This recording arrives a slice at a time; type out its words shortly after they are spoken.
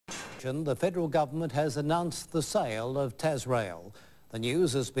election, the federal government has announced the sale of Tasrail. The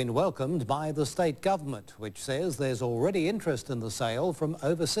news has been welcomed by the state government, which says there's already interest in the sale from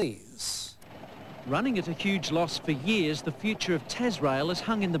overseas. Running at a huge loss for years, the future of Tasrail has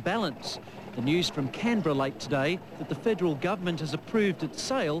hung in the balance. The news from Canberra late today that the federal government has approved its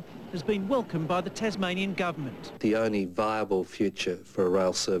sale has been welcomed by the Tasmanian Government. The only viable future for a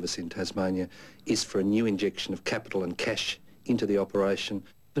rail service in Tasmania is for a new injection of capital and cash into the operation.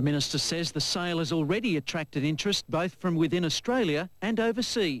 The Minister says the sale has already attracted interest both from within Australia and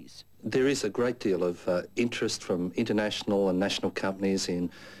overseas. There is a great deal of interest from international and national companies in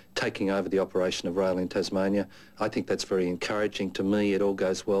taking over the operation of rail in Tasmania. I think that's very encouraging. To me, it all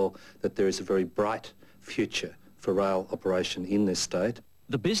goes well that there is a very bright future for rail operation in this state.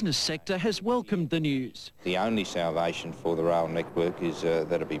 The business sector has welcomed the news. The only salvation for the rail network is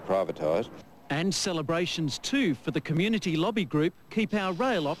that it be privatised. And celebrations too for the community lobby group Keep Our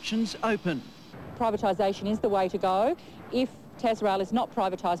Rail Options Open. Privatisation is the way to go. If Tasrail is not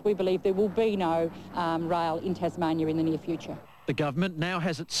privatised, we believe there will be no rail in Tasmania in the near future. The government now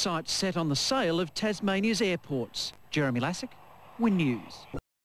has its sights set on the sale of Tasmania's airports. Jeremy Lassick, WIN News.